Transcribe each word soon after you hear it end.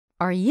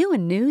Are you a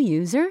new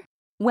user?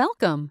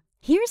 Welcome!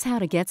 Here's how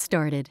to get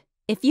started.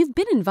 If you've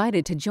been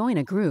invited to join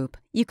a group,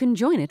 you can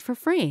join it for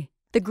free.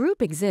 The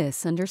group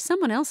exists under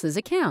someone else's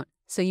account,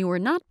 so you are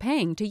not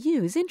paying to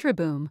use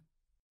Intraboom.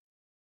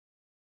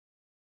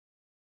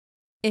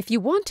 If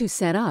you want to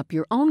set up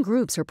your own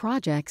groups or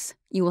projects,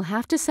 you will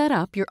have to set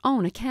up your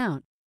own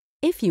account.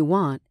 If you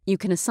want, you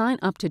can assign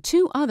up to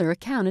 2 other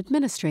account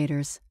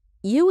administrators.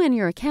 You and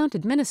your account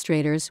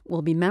administrators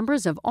will be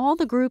members of all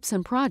the groups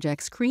and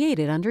projects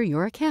created under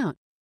your account.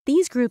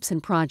 These groups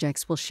and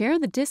projects will share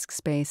the disk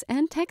space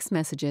and text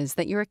messages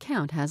that your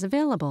account has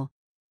available.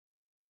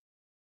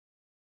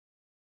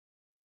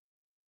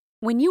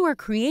 When you are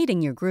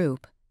creating your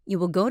group, you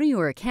will go to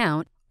your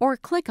account or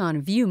click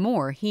on View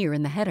More here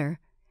in the header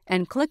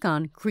and click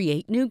on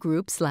Create New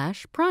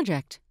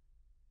Group/Project.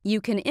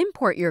 You can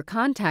import your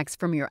contacts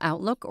from your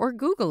Outlook or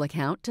Google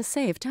account to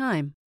save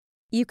time.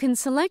 You can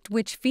select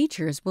which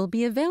features will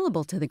be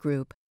available to the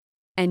group,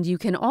 and you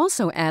can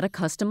also add a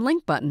custom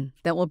link button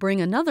that will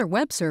bring another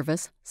web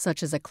service,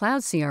 such as a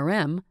cloud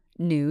CRM,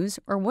 news,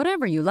 or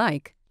whatever you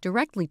like,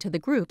 directly to the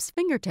group's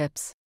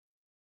fingertips.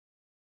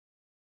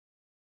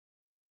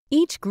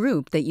 Each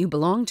group that you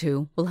belong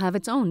to will have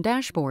its own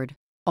dashboard.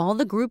 All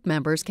the group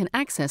members can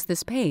access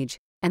this page,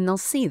 and they'll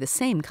see the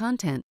same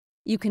content.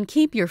 You can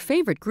keep your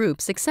favorite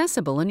groups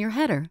accessible in your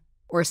header,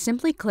 or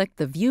simply click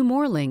the View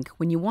More link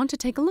when you want to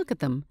take a look at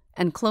them,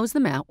 and close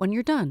them out when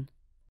you're done.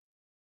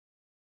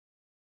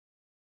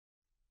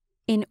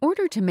 In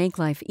order to make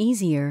life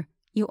easier,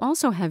 you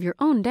also have your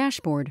own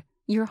dashboard,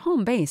 your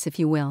home base if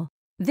you will.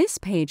 This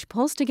page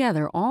pulls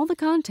together all the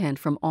content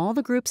from all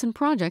the groups and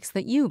projects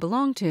that you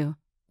belong to.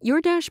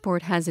 Your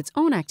dashboard has its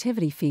own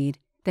activity feed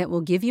that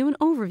will give you an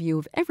overview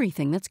of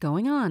everything that's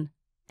going on.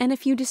 And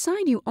if you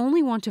decide you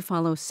only want to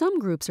follow some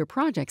groups or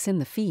projects in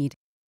the feed,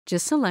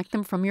 just select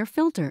them from your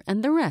filter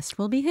and the rest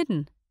will be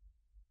hidden.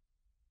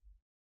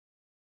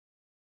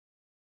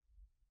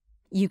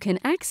 You can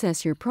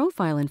access your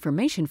profile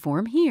information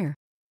form here.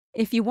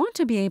 If you want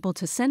to be able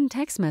to send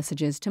text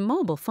messages to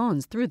mobile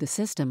phones through the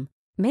system,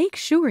 make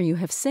sure you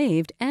have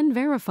saved and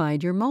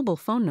verified your mobile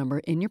phone number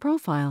in your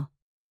profile.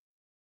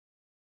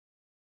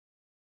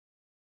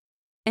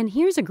 And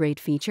here's a great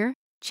feature,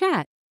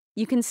 Chat.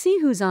 You can see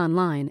who's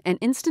online and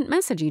instant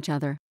message each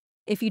other.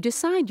 If you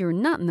decide you're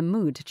not in the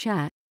mood to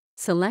chat,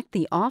 select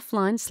the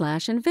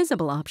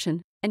Offline/Invisible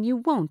option and you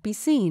won't be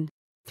seen.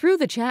 Through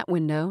the chat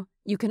window,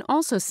 you can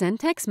also send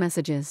text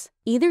messages,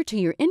 either to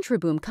your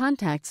Intraboom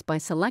contacts by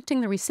selecting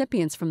the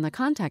recipients from the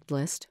contact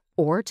list,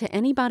 or to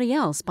anybody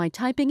else by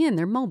typing in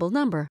their mobile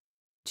number.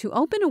 To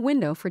open a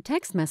window for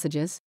text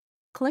messages,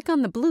 click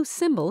on the blue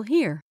symbol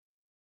here.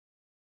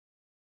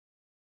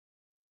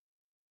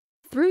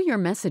 Through your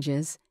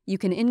messages, you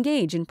can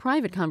engage in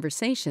private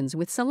conversations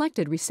with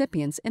selected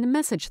recipients in a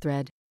message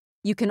thread.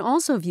 You can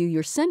also view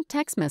your sent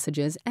text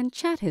messages and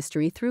chat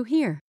history through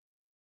here.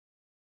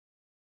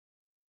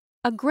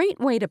 A great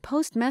way to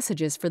post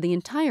messages for the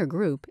entire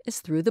group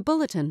is through the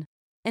bulletin.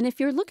 And if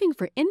you're looking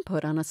for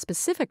input on a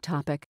specific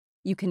topic,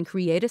 you can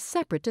create a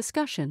separate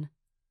discussion.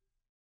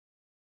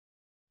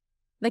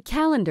 The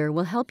calendar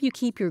will help you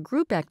keep your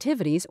group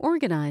activities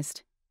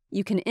organized.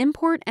 You can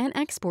import and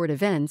export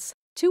events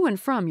to and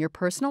from your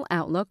personal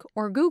Outlook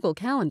or Google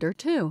Calendar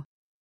too.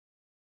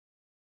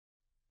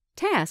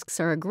 Tasks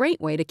are a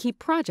great way to keep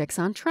projects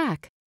on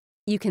track.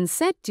 You can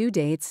set due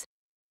dates,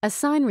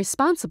 assign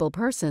responsible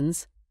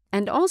persons,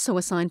 and also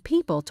assign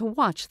people to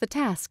watch the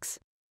tasks.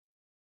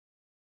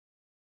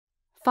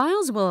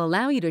 Files will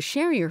allow you to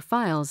share your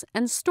files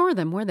and store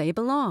them where they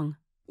belong.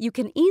 You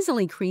can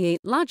easily create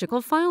logical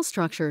file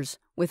structures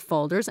with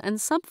folders and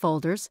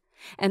subfolders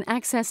and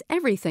access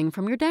everything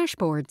from your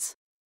dashboards.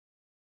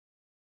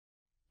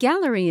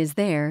 Gallery is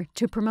there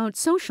to promote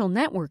social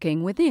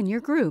networking within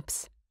your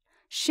groups.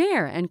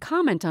 Share and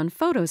comment on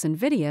photos and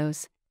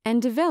videos,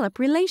 and develop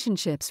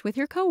relationships with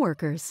your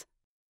coworkers.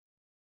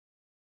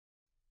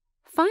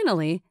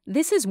 Finally,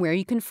 this is where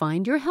you can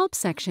find your help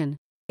section.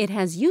 It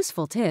has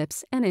useful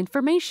tips and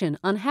information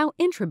on how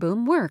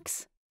Intraboom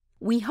works.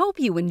 We hope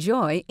you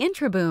enjoy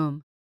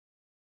Intraboom.